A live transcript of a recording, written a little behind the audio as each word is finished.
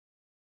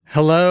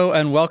Hello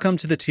and welcome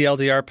to the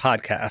TLDR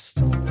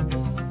podcast,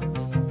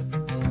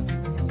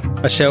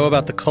 a show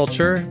about the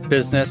culture,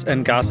 business,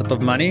 and gossip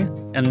of money.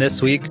 And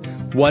this week,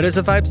 what is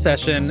a vibe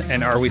session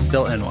and are we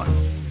still in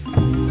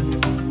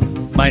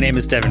one? My name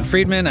is Devin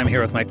Friedman. I'm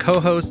here with my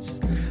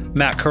co-hosts.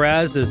 Matt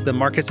Carraz is the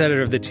markets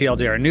editor of the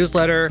TLDR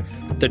newsletter,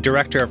 the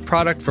director of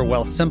product for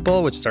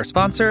Wealthsimple, which is our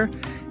sponsor,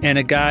 and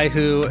a guy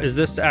who, is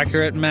this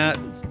accurate, Matt,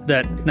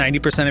 that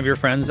 90% of your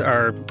friends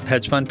are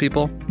hedge fund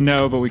people?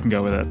 No, but we can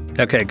go with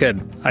it. Okay,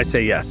 good. I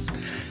say yes.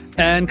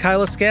 And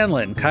Kyla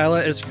Scanlon.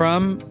 Kyla is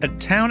from a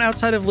town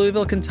outside of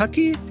Louisville,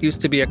 Kentucky,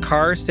 used to be a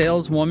car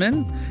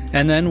saleswoman,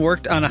 and then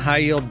worked on a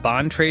high-yield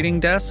bond trading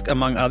desk,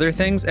 among other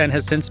things, and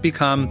has since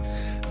become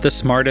the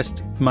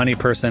smartest money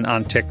person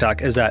on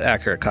TikTok. Is that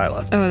accurate,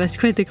 Kyla? Oh, that's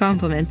quite the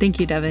compliment. Thank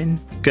you, Devin.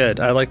 Good.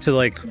 I like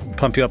to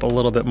pump you up a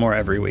little bit more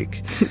every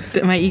week.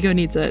 My ego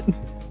needs it.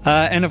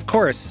 And of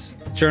course,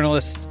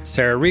 journalist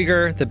Sarah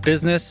Rieger, the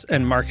business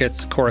and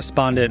markets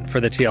correspondent for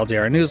the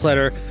TLDR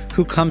newsletter,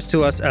 who comes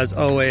to us, as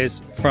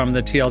always, from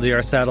the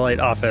TLDR satellite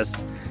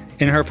office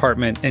in her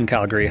apartment in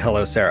Calgary.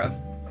 Hello, Sarah.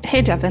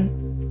 Hey, Devin.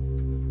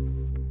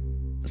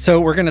 So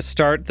we're going to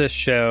start this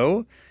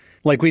show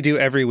like we do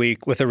every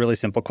week with a really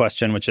simple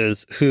question, which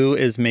is, who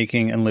is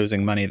making and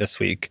losing money this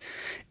week?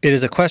 It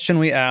is a question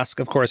we ask,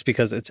 of course,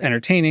 because it's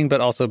entertaining,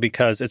 but also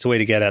because it's a way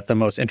to get at the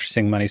most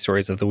interesting money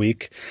stories of the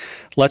week.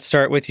 Let's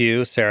start with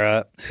you,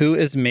 Sarah. Who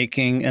is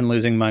making and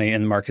losing money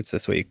in the markets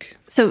this week?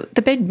 So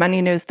the big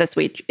money news this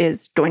week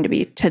is going to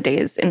be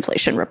today's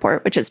inflation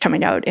report, which is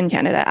coming out in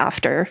Canada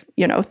after,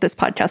 this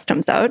podcast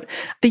comes out.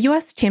 The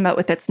US came out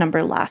with its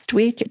number last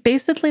week.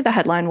 Basically, the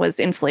headline was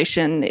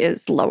inflation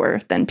is lower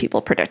than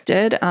people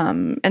predicted.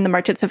 And the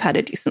markets have had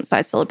a decent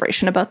sized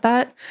celebration about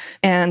that.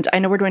 And I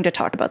know we're going to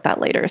talk about that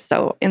later.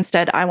 So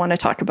instead, I want to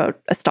talk about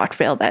a stock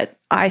fail that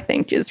I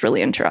think is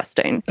really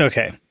interesting.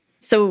 Okay.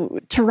 So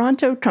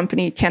Toronto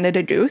company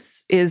Canada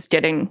Goose is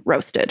getting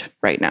roasted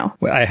right now.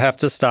 I have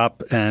to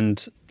stop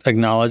and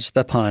acknowledge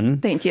the pun.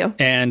 Thank you.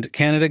 And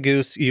Canada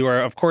Goose, you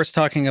are, of course,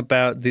 talking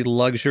about the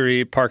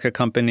luxury parka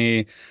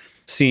company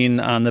seen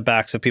on the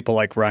backs of people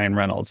like Ryan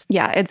Reynolds.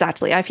 Yeah,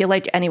 exactly. I feel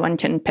like anyone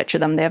can picture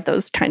them. They have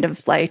those kind of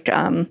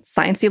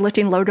sciencey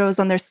looking logos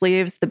on their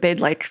sleeves, the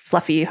big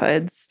fluffy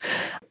hoods.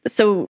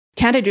 So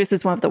Canada Goose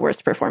is one of the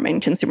worst performing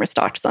consumer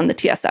stocks on the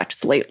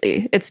TSX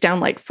lately. It's down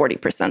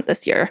 40%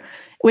 this year,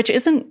 which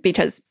isn't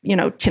because,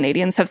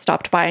 Canadians have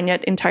stopped buying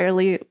it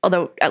entirely,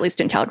 although at least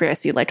in Calgary, I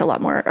see a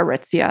lot more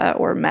Aritzia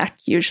or MEC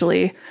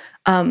usually.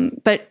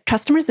 But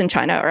customers in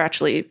China are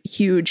actually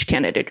huge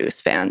Canada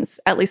Goose fans.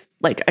 At least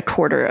a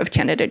quarter of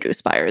Canada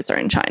Goose buyers are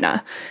in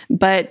China.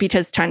 But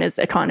because China's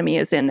economy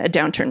is in a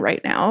downturn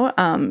right now,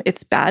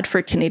 it's bad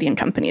for Canadian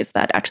companies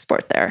that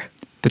export there.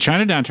 The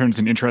China downturn is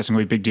an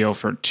interestingly big deal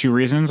for two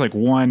reasons.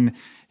 One,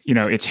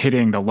 it's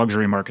hitting the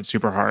luxury market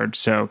super hard.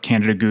 So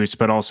Canada Goose,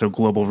 but also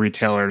global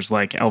retailers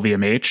like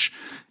LVMH.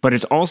 But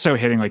it's also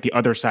hitting the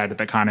other side of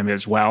the economy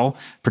as well,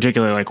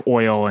 particularly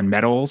oil and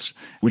metals,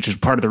 which is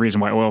part of the reason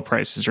why oil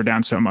prices are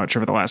down so much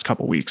over the last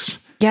couple of weeks.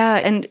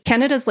 Yeah, and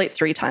Canada's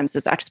 3 times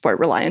as export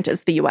reliant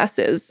as the US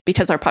is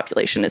because our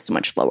population is so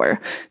much lower.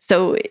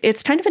 So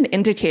it's kind of an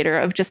indicator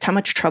of just how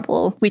much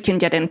trouble we can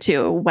get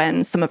into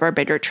when some of our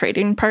bigger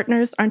trading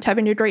partners aren't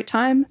having a great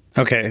time.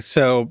 Okay,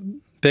 so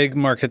big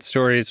market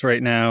stories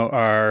right now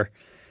are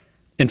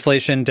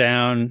inflation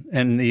down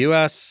in the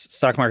US,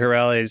 stock market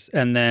rallies,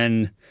 and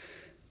then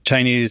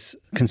Chinese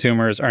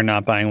consumers are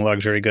not buying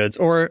luxury goods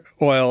or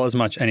oil as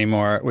much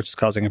anymore, which is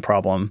causing a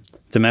problem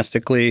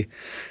domestically.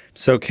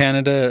 So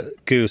Canada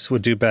Goose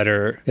would do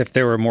better if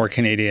there were more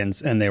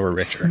Canadians and they were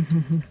richer,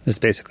 is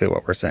basically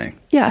what we're saying.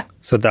 Yeah.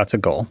 So that's a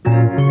goal.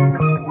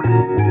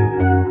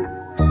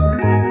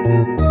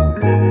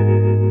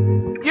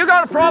 You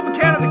got a problem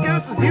with Canada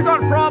Gooses? You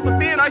got a problem with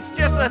me? And I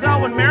suggest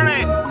that one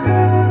marinade.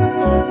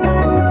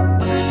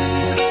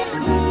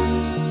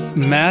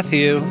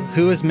 Matthew,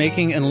 who is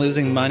making and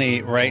losing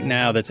money right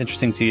now that's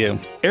interesting to you?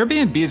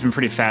 Airbnb has been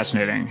pretty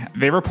fascinating.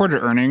 They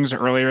reported earnings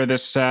earlier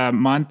this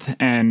month,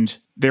 and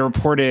they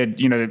reported,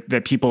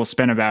 that people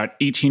spent about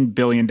 $18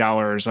 billion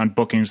on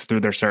bookings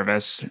through their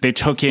service. They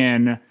took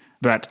in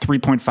about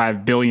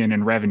 $3.5 billion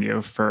in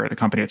revenue for the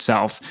company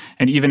itself.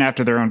 And even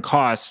after their own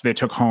costs, they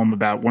took home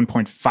about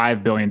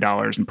 $1.5 billion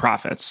in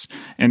profits.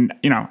 And,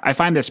 I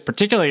find this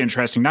particularly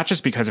interesting, not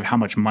just because of how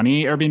much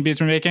money Airbnb has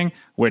been making,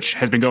 which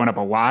has been going up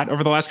a lot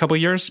over the last couple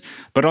of years,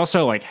 but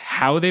also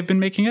how they've been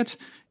making it.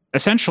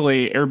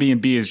 Essentially,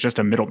 Airbnb is just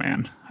a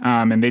middleman,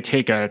 and they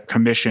take a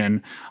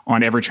commission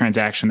on every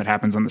transaction that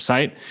happens on the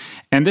site.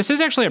 And this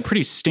is actually a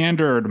pretty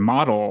standard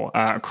model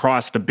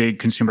across the big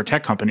consumer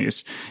tech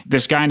companies.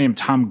 This guy named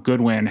Tom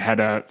Goodwin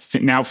had a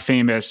now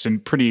famous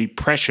and pretty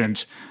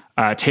prescient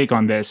take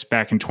on this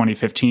back in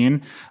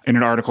 2015 in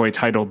an article he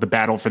titled The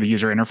Battle for the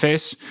User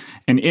Interface.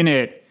 And in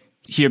it,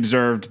 he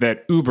observed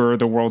that Uber,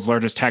 the world's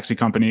largest taxi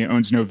company,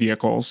 owns no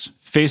vehicles.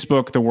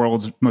 Facebook, the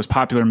world's most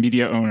popular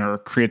media owner,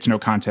 creates no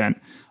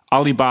content.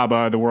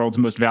 Alibaba, the world's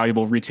most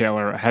valuable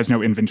retailer, has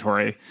no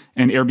inventory.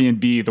 And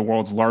Airbnb, the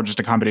world's largest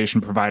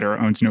accommodation provider,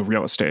 owns no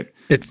real estate.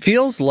 It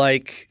feels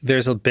like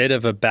there's a bit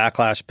of a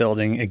backlash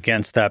building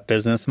against that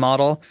business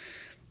model.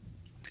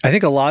 I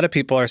think a lot of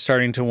people are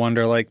starting to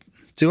wonder, like,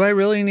 do I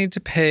really need to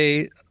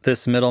pay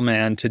this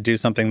middleman to do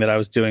something that I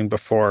was doing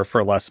before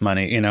for less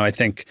money? You know, I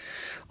think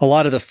a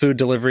lot of the food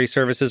delivery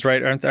services,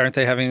 right, aren't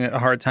they having a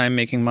hard time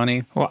making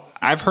money? Well,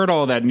 I've heard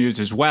all of that news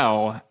as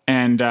well.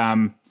 And,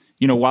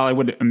 while I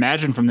would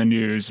imagine from the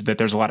news that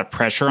there's a lot of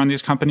pressure on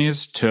these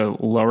companies to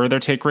lower their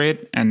take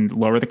rate and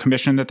lower the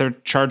commission that they're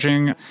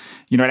charging,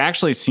 it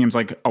actually seems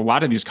like a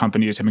lot of these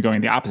companies have been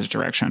going the opposite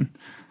direction.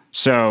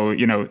 So,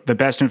 the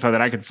best info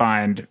that I could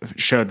find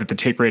showed that the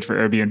take rate for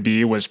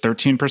Airbnb was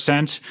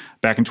 13%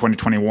 back in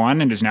 2021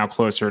 and is now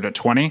closer to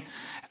 20%.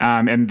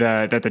 And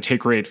that the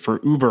take rate for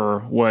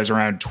Uber was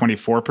around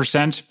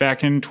 24%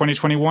 back in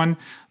 2021,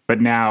 but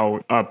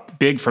now up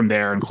big from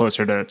there and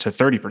closer to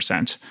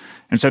 30%.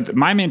 And so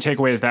my main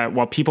takeaway is that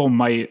while people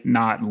might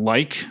not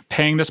like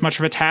paying this much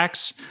of a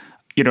tax,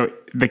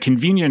 the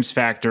convenience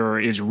factor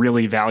is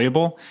really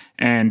valuable.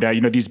 And,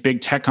 these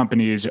big tech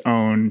companies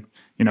own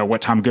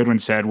what Tom Goodwin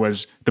said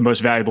was the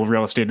most valuable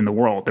real estate in the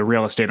world, the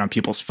real estate on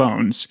people's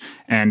phones.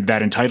 And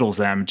that entitles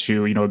them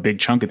to, a big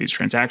chunk of these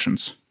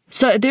transactions.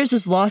 So there's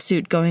this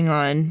lawsuit going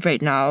on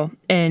right now,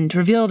 and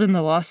revealed in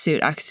the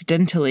lawsuit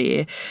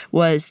accidentally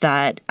was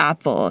that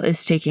Apple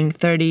is taking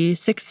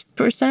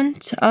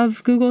 36%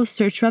 of Google's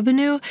search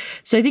revenue.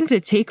 So I think the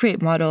take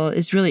rate model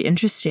is really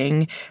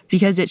interesting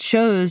because it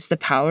shows the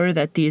power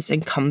that these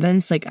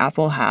incumbents like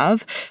Apple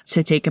have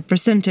to take a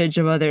percentage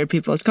of other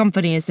people's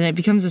companies, and it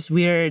becomes this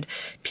weird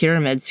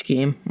pyramid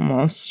scheme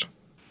almost.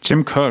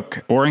 Tim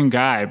Cook, boring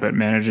guy, but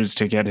manages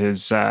to get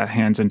his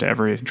hands into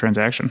every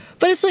transaction.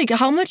 But it's like,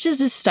 how much is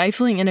this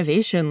stifling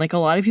innovation? Like, a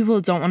lot of people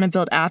don't want to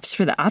build apps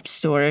for the App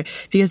Store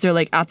because they're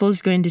like,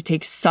 Apple's going to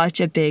take such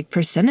a big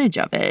percentage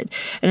of it.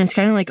 And it's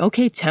kind of like,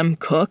 okay, Tim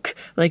Cook,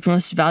 like one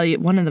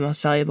of the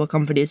most valuable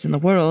companies in the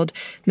world,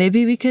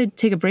 maybe we could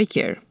take a break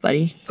here,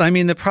 buddy. I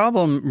mean, the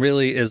problem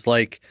really is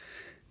like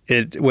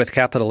it with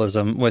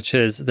capitalism, which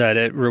is that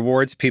it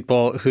rewards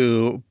people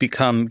who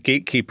become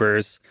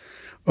gatekeepers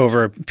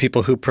over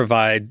people who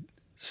provide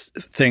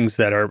things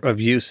that are of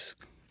use.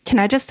 Can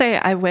I just say,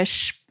 I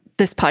wish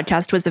this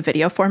podcast was a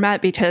video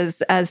format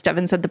because, as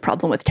Devin said, the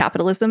problem with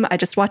capitalism, I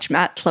just watch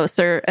Matt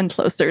closer and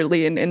closer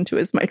lean into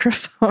his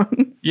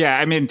microphone. Yeah,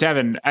 I mean,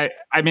 Devin, I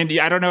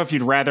don't know if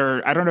you'd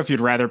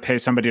rather pay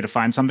somebody to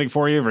find something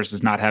for you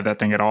versus not have that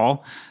thing at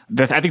all.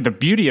 I think the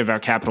beauty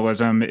about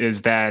capitalism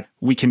is that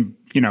we can,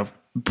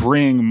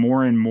 bring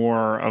more and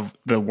more of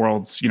the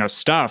world's,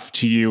 stuff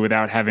to you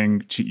without having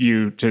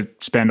to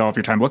spend all of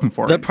your time looking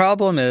for it. The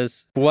problem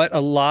is what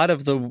a lot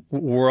of the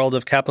world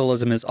of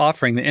capitalism is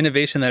offering, the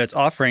innovation that it's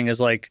offering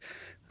is like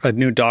a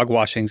new dog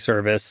washing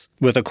service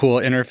with a cool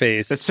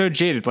interface. That's so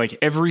jaded. Like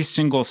every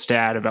single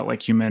stat about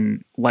like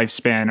human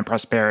lifespan and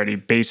prosperity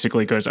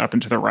basically goes up and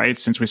to the right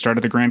since we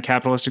started the grand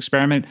capitalist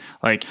experiment.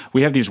 Like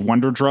we have these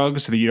wonder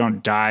drugs so that you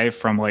don't die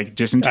from like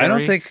dysentery. I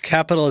don't think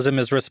capitalism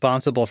is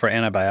responsible for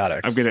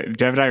antibiotics. Dev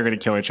and I are going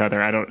to kill each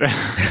other. I don't...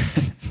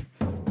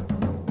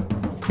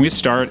 Can we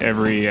start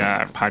every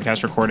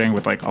podcast recording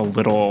with like a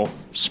little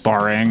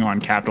sparring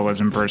on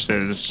capitalism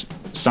versus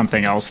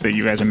something else that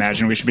you guys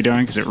imagine we should be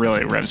doing? Because it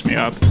really revs me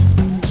up.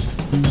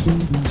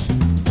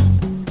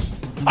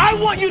 I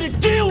want you to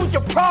deal with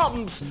your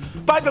problems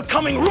by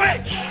becoming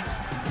rich.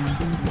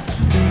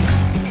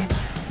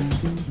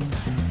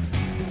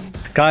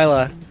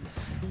 Kyla,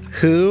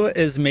 who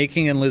is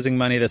making and losing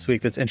money this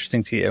week that's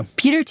interesting to you?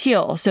 Peter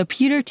Thiel. So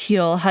Peter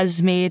Thiel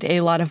has made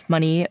a lot of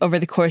money over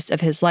the course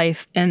of his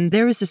life. And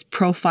there was this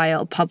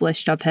profile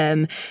published of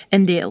him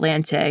in The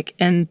Atlantic.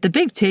 And the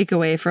big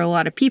takeaway for a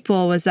lot of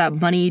people was that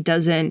money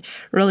doesn't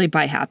really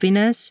buy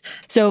happiness.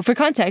 So for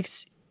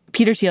context,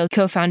 Peter Thiel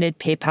co-founded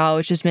PayPal,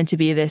 which is meant to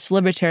be this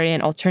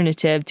libertarian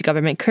alternative to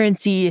government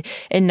currency,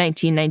 in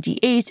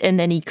 1998. And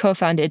then he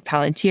co-founded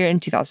Palantir in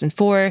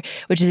 2004,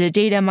 which is a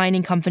data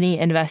mining company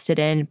invested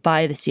in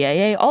by the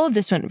CIA. All of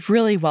this went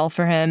really well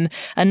for him,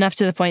 enough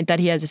to the point that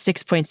he has a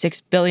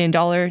 $6.6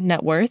 billion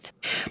net worth.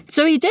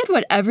 So he did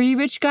what every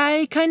rich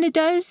guy kind of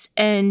does,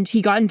 and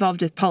he got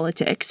involved with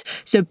politics.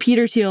 So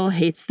Peter Thiel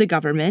hates the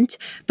government.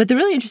 But the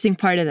really interesting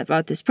part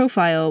about this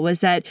profile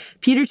was that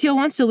Peter Thiel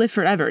wants to live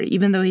forever,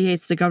 even though he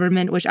hates the government,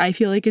 which I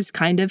feel like is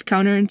kind of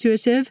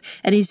counterintuitive.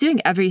 And he's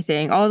doing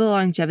everything, all the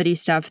longevity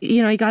stuff.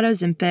 He got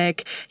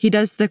Ozempic, he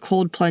does the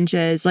cold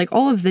plunges, like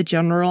all of the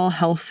general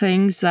health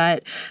things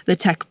that the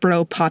tech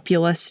bro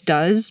populace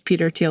does,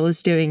 Peter Thiel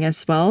is doing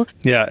as well.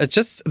 Yeah, it's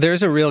just,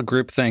 there's a real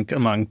groupthink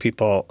among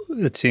people,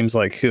 it seems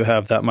like, who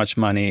have that much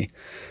money,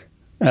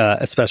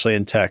 especially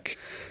in tech.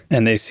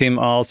 And they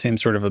all seem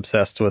sort of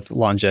obsessed with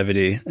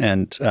longevity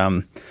and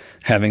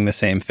having the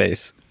same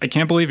face. I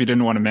can't believe you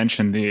didn't want to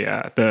mention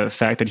the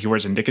fact that he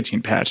wears a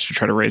nicotine patch to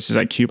try to raise his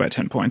IQ by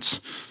 10 points.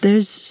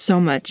 There's so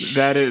much.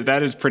 That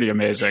is pretty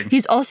amazing.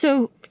 He's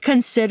also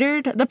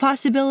considered the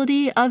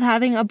possibility of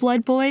having a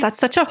blood boy. That's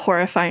such a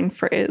horrifying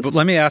phrase. But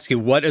let me ask you,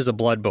 what is a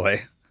blood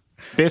boy?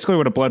 Basically,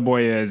 what a blood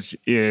boy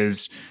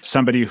is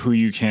somebody who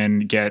you can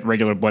get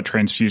regular blood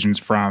transfusions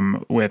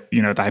from with,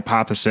 the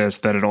hypothesis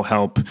that it'll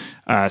help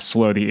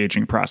slow the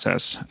aging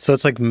process. So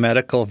it's like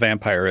medical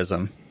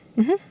vampirism.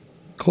 Mm-hmm.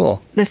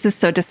 Cool. This is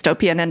so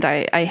dystopian, and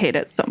I hate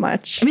it so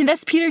much. I mean,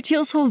 that's Peter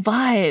Thiel's whole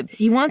vibe.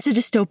 He wants a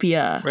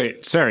dystopia.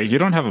 Wait, Sarah, you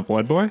don't have a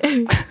blood boy?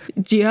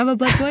 Do you have a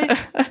blood boy?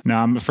 No,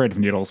 I'm afraid of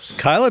needles.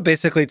 Kyla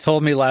basically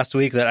told me last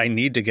week that I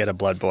need to get a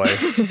blood boy.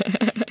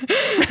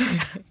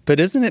 But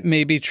isn't it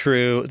maybe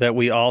true that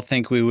we all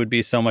think we would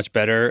be so much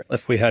better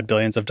if we had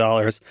billions of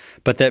dollars,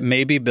 but that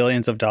maybe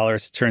billions of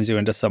dollars turns you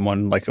into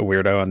someone like a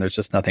weirdo and there's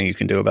just nothing you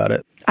can do about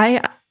it? I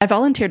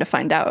volunteer to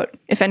find out.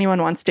 If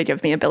anyone wants to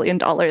give me $1 billion,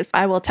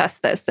 I will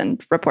test this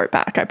and report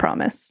back, I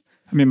promise.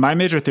 I mean, my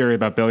major theory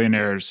about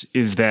billionaires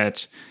is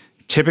that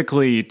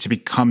typically to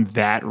become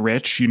that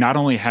rich, you not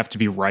only have to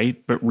be right,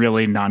 but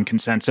really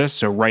non-consensus.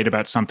 So right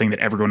about something that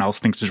everyone else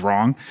thinks is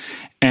wrong.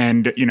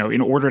 And,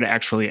 in order to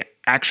actually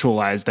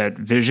actualize that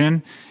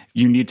vision,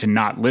 you need to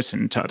not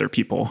listen to other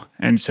people.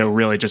 And so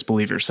really just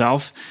believe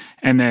yourself.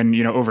 And then,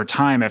 over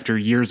time, after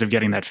years of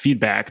getting that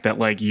feedback that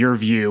like your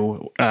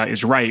view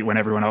is right when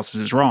everyone else's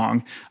is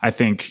wrong, I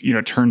think,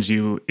 turns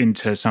you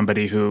into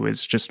somebody who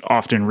is just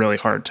often really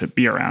hard to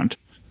be around.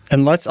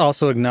 And let's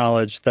also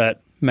acknowledge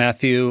that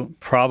Matthew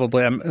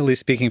probably, I'm at least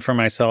speaking for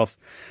myself,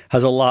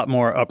 has a lot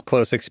more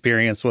up-close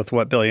experience with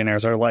what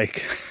billionaires are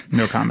like.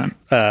 No comment.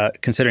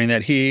 Considering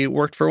that he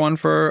worked for one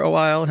for a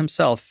while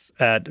himself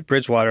at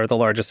Bridgewater, the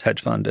largest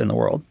hedge fund in the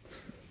world.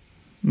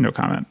 No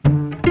comment.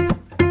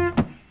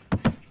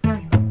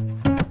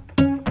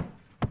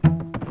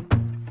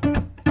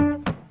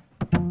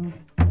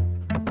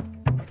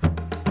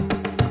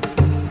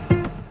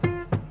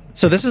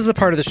 So this is the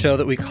part of the show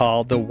that we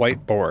call the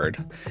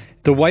whiteboard.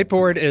 The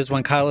whiteboard is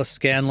when Kyla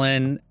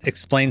Scanlon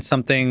explains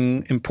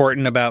something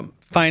important about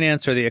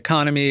finance or the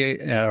economy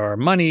or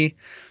money,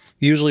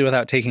 usually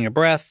without taking a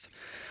breath.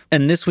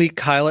 And this week,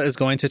 Kyla is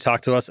going to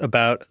talk to us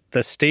about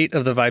the state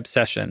of the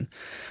vibesession,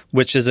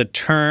 which is a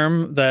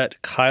term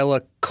that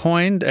Kyla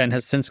coined and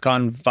has since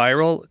gone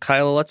viral.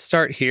 Kyla, let's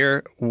start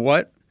here.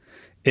 What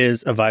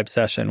is a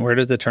vibesession? Where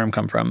does the term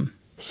come from?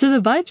 So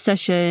the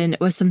vibesession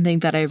was something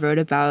that I wrote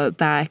about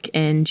back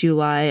in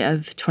July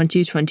of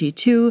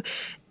 2022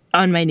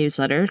 on my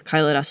newsletter,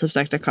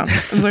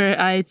 kyla.substack.com, where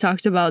I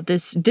talked about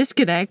this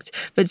disconnect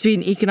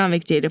between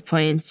economic data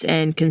points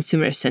and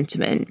consumer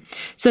sentiment.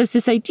 So it's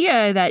this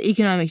idea that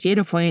economic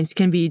data points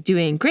can be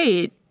doing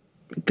great,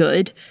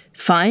 good,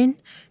 fine,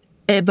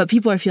 but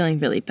people are feeling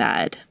really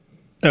bad.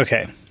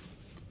 Okay.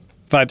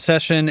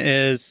 Vibesession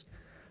is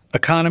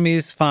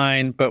economy's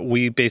fine, but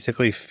we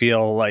basically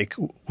feel like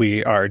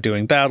we are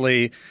doing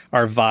badly.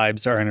 Our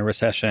vibes are in a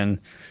recession.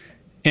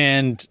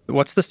 And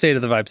what's the state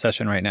of the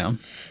vibesession right now?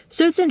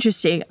 So it's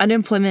interesting.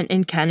 Unemployment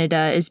in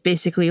Canada is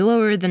basically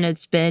lower than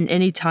it's been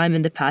any time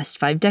in the past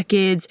 5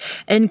 decades.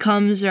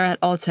 Incomes are at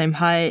all-time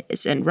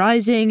highs and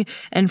rising.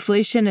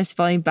 Inflation is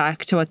falling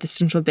back to what the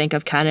Central Bank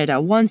of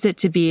Canada wants it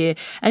to be.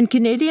 And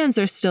Canadians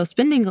are still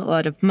spending a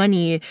lot of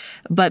money,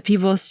 but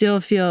people still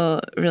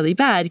feel really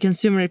bad.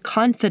 Consumer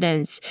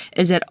confidence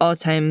is at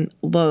all-time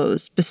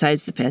lows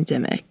besides the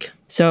pandemic.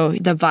 So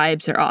the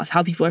vibes are off.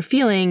 How people are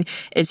feeling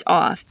is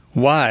off.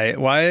 Why?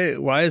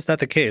 Why is that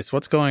the case?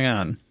 What's going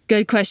on?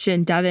 Good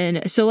question,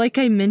 Devin. So like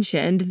I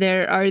mentioned,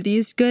 there are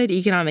these good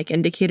economic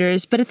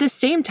indicators, but at the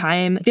same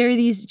time, there are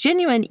these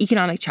genuine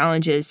economic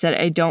challenges that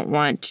I don't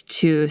want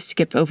to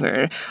skip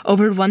over.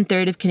 Over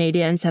 1/3 of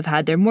Canadians have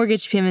had their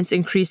mortgage payments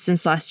increase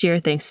since last year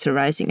thanks to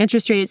rising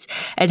interest rates,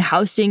 and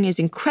housing is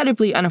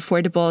incredibly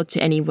unaffordable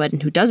to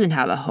anyone who doesn't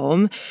have a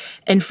home.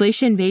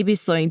 Inflation may be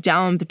slowing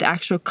down, but the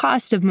actual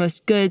cost of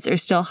most goods are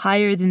still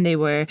higher than they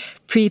were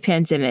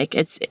pre-pandemic.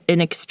 It's an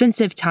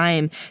expensive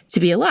time to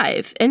be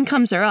alive.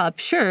 Incomes are up,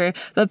 sure,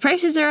 but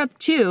prices are up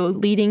too,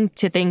 leading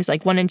to things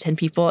like 1 in 10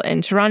 people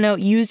in Toronto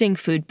using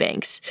food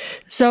banks.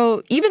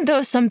 So even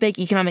though some big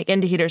economic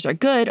indicators are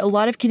good, a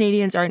lot of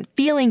Canadians aren't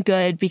feeling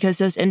good because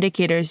those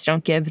indicators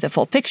don't give the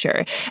full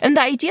picture. And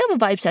the idea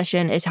of a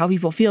vibesession is how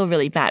people feel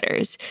really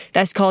matters.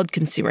 That's called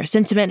consumer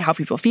sentiment, how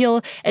people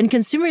feel. And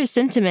consumer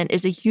sentiment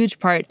is a huge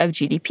part of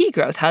GDP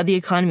growth, how the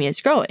economy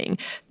is growing.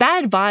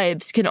 Bad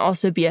vibes can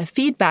also be a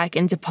feedback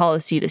into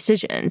policy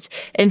decisions.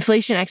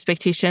 Inflation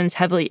expectations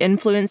heavily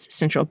influence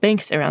central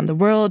banks around the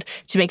world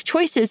to make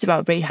choices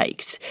about rate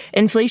hikes.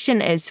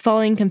 Inflation is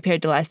falling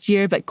compared to last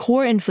year, but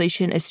core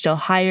inflation is still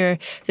higher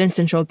than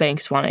central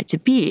banks want it to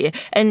be.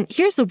 And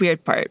here's the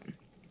weird part.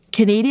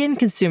 Canadian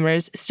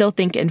consumers still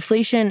think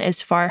inflation is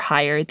far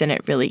higher than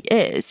it really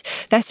is.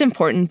 That's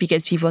important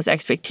because people's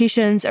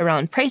expectations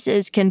around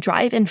prices can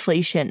drive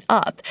inflation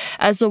up.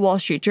 As the Wall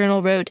Street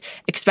Journal wrote,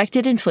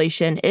 expected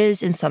inflation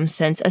is, in some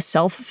sense, a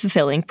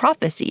self-fulfilling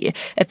prophecy.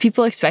 If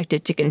people expect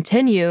it to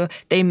continue,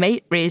 they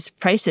might raise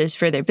prices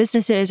for their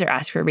businesses or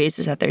ask for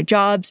raises at their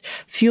jobs,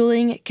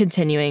 fueling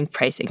continuing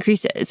price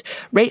increases.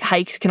 Rate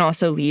hikes can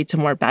also lead to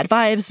more bad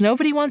vibes.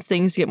 Nobody wants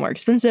things to get more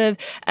expensive,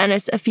 and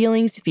it's a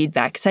feelings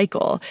feedback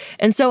cycle.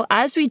 And so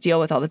as we deal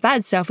with all the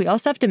bad stuff, we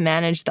also have to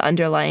manage the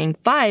underlying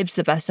vibes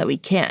the best that we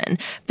can.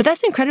 But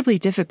that's incredibly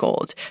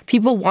difficult.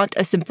 People want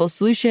a simple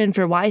solution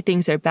for why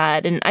things are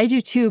bad, and I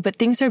do too, but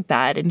things are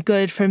bad and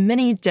good for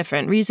many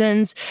different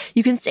reasons.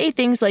 You can say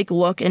things like,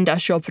 look,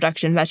 industrial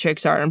production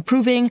metrics are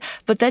improving,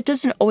 but that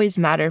doesn't always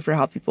matter for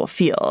how people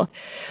feel.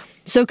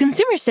 So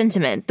consumer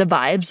sentiment, the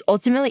vibes,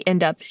 ultimately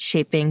end up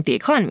shaping the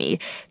economy.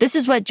 This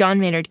is what John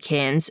Maynard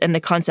Keynes and the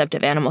concept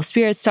of animal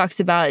spirits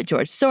talks about,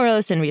 George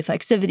Soros and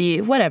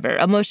reflexivity, whatever,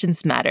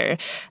 emotions matter.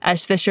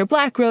 As Fisher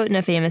Black wrote in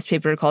a famous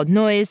paper called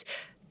Noise,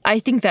 I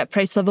think that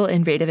price level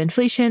and rate of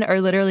inflation are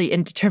literally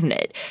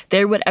indeterminate.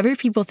 They're whatever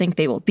people think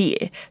they will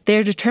be. They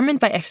are determined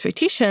by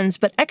expectations,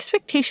 but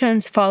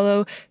expectations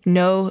follow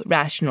no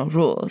rational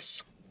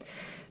rules.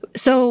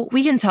 So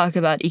we can talk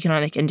about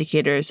economic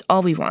indicators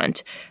all we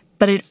want,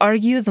 but I'd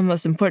argue the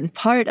most important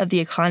part of the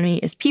economy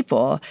is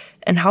people,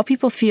 and how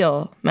people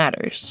feel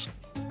matters.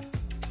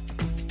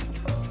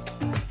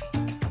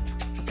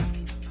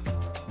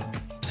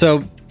 So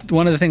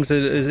one of the things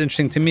that is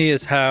interesting to me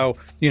is how,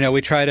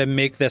 we try to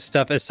make this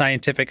stuff as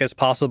scientific as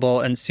possible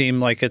and seem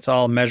like it's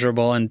all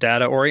measurable and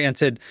data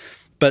oriented.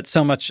 But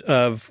so much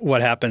of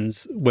what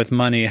happens with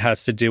money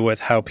has to do with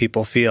how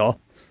people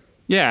feel.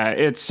 Yeah,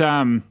 it's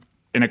an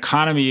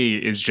economy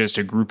is just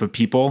a group of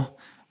people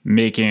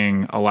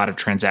making a lot of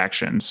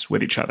transactions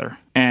with each other.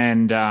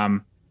 And,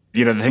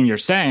 the thing you're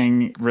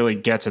saying really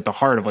gets at the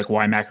heart of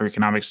why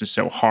macroeconomics is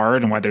so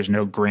hard and why there's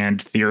no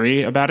grand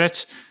theory about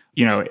it.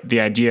 The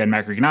idea in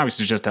macroeconomics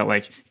is just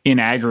that in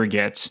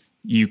aggregate,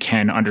 you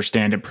can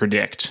understand and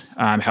predict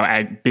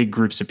how big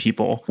groups of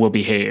people will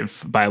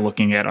behave by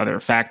looking at other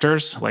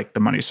factors like the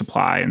money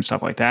supply and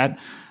stuff like that.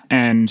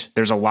 And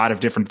there's a lot of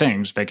different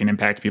things that can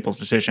impact people's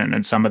decision.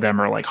 And some of them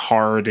are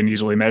hard and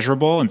easily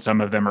measurable, and some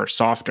of them are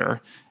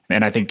softer.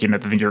 And I think, the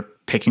thing you're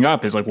picking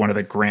up is one of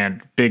the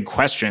grand big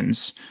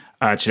questions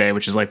today,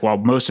 which is while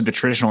most of the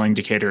traditional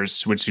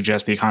indicators would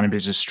suggest the economy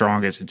is as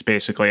strong as it's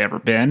basically ever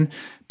been,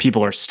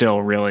 people are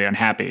still really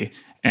unhappy.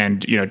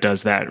 And,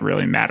 does that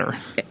really matter?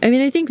 I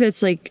mean, I think that's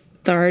the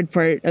hard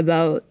part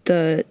about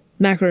the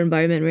macro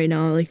environment right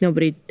now.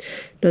 Nobody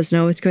does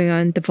know what's going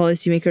on. The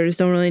policymakers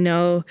don't really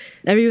know.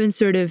 Everyone's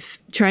sort of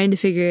trying to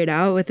figure it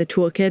out with a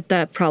toolkit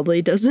that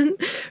probably doesn't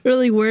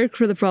really work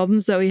for the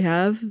problems that we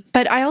have.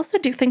 But I also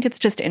do think it's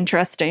just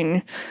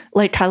interesting,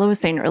 like Kyla was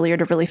saying earlier,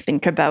 to really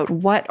think about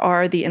what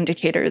are the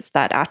indicators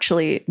that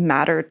actually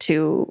matter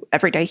to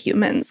everyday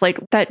humans. Like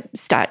that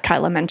stat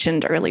Kyla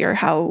mentioned earlier,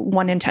 how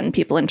 1 in 10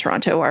 people in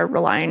Toronto are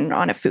relying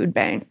on a food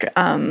bank.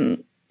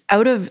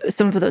 Out of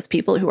some of those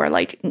people who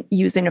are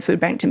using a food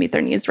bank to meet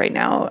their needs right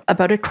now,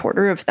 about a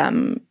quarter of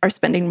them are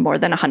spending more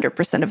than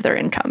 100% of their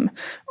income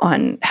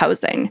on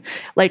housing.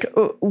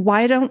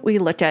 Why don't we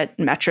look at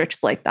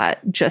metrics like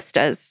that just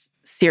as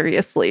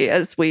seriously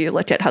as we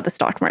look at how the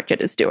stock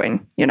market is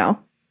doing,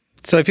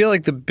 So I feel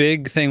like the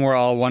big thing we're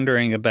all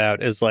wondering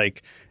about is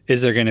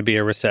is there going to be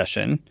a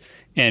recession?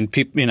 And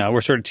people,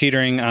 we're sort of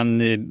teetering on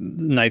the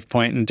knife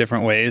point in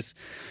different ways.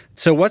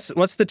 So what's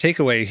the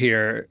takeaway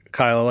here,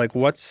 Kyla?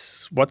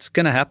 What's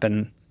going to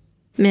happen?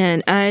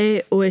 Man,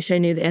 I wish I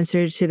knew the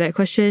answer to that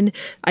question.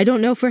 I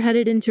don't know if we're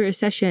headed into a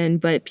recession,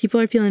 but people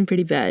are feeling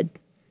pretty bad.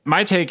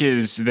 My take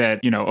is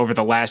that, over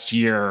the last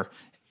year,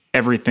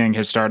 everything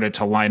has started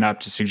to line up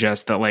to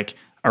suggest that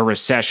a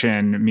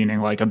recession,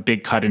 meaning a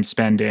big cut in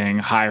spending,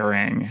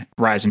 hiring,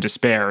 rise in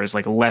despair, is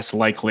less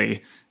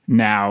likely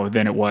now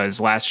than it was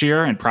last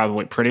year, and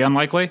probably pretty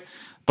unlikely.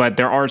 But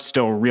there are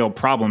still real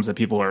problems that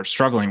people are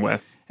struggling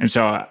with. And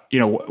so,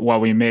 while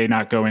we may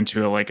not go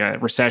into a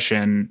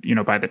recession,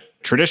 by the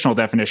traditional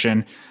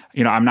definition,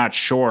 I'm not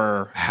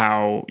sure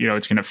how,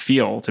 it's going to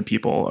feel to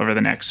people over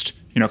the next,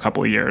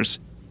 couple of years.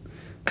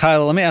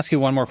 Kyla, let me ask you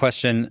one more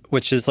question,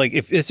 which is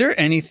is there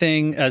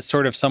anything, as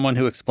sort of someone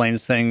who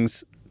explains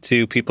things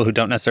to people who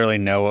don't necessarily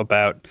know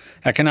about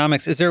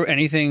economics, is there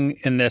anything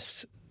in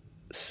this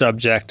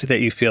subject that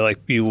you feel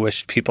you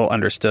wish people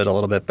understood a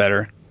little bit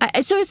better?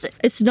 So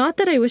it's not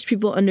that I wish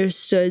people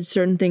understood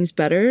certain things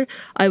better.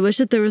 I wish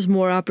that there was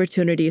more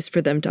opportunities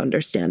for them to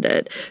understand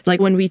it.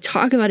 When we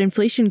talk about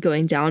inflation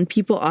going down,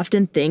 people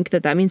often think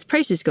that means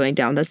prices going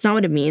down. That's not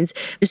what it means.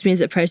 It just means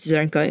that prices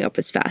aren't going up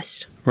as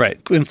fast. Right.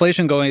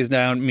 Inflation going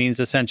down means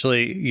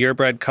essentially your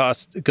bread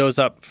cost goes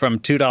up from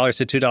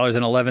 $2 to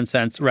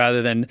 $2.11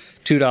 rather than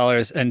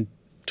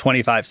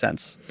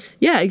 $2.25.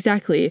 Yeah,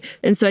 exactly.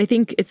 And so I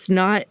think it's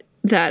not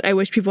that I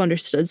wish people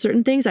understood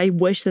certain things. I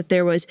wish that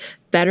there was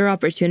better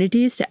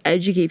opportunities to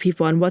educate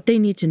people on what they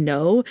need to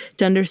know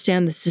to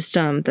understand the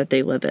system that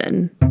they live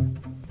in.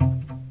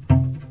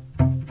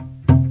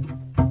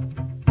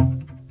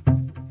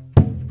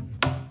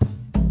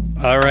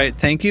 All right.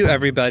 Thank you,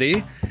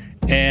 everybody.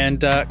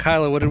 And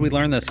Kyla, what did we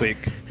learn this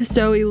week?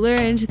 So we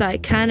learned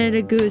that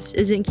Canada Goose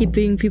isn't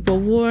keeping people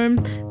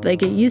warm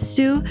like it used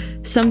to.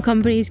 Some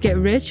companies get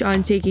rich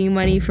on taking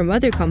money from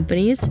other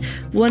companies.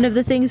 One of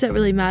the things that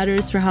really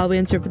matters for how we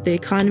interpret the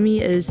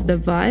economy is the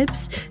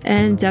vibes.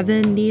 And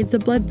Devin needs a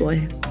blood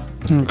boy.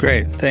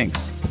 Great.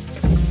 Thanks.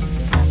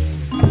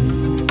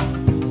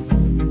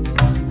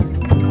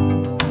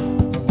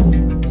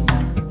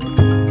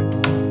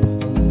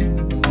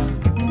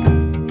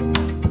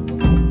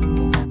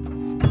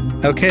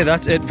 Okay,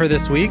 that's it for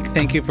this week.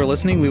 Thank you for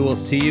listening. We will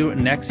see you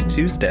next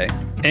Tuesday.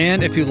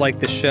 And if you like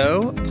the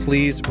show,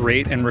 please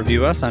rate and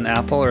review us on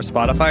Apple or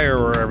Spotify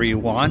or wherever you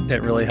want.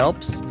 It really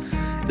helps.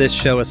 This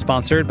show is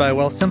sponsored by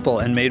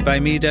Wealthsimple and made by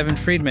me, Devin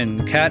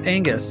Friedman, Kat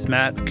Angus,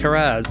 Matt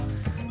Karaz,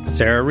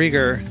 Sarah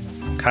Rieger,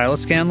 Kyla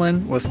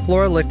Scanlon, with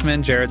Flora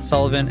Lichtman, Jared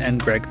Sullivan,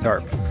 and Greg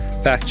Tharp.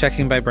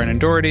 Fact-checking by Brennan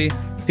Doherty.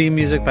 Theme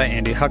music by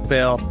Andy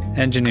Huckvale.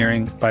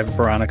 Engineering by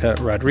Veronica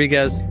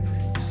Rodriguez.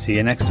 See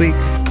you next week.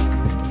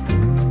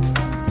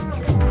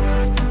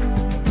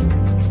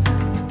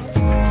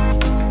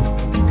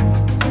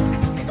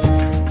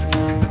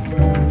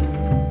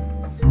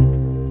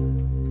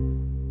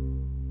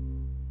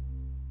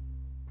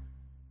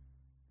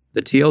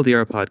 The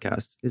TLDR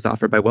podcast is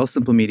offered by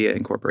Wealthsimple Media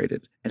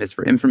Incorporated and is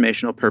for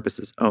informational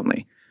purposes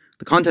only.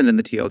 The content in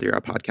the TLDR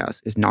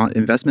podcast is not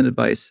investment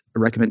advice, a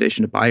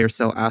recommendation to buy or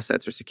sell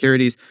assets or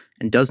securities,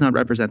 and does not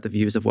represent the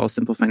views of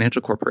Wealthsimple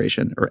Financial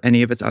Corporation or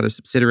any of its other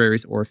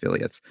subsidiaries or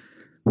affiliates.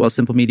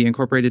 Wealthsimple Media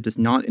Incorporated does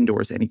not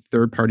endorse any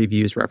third-party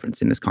views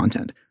referenced in this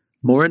content.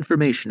 More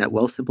information at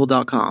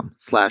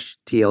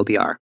wealthsimple.com/TLDR.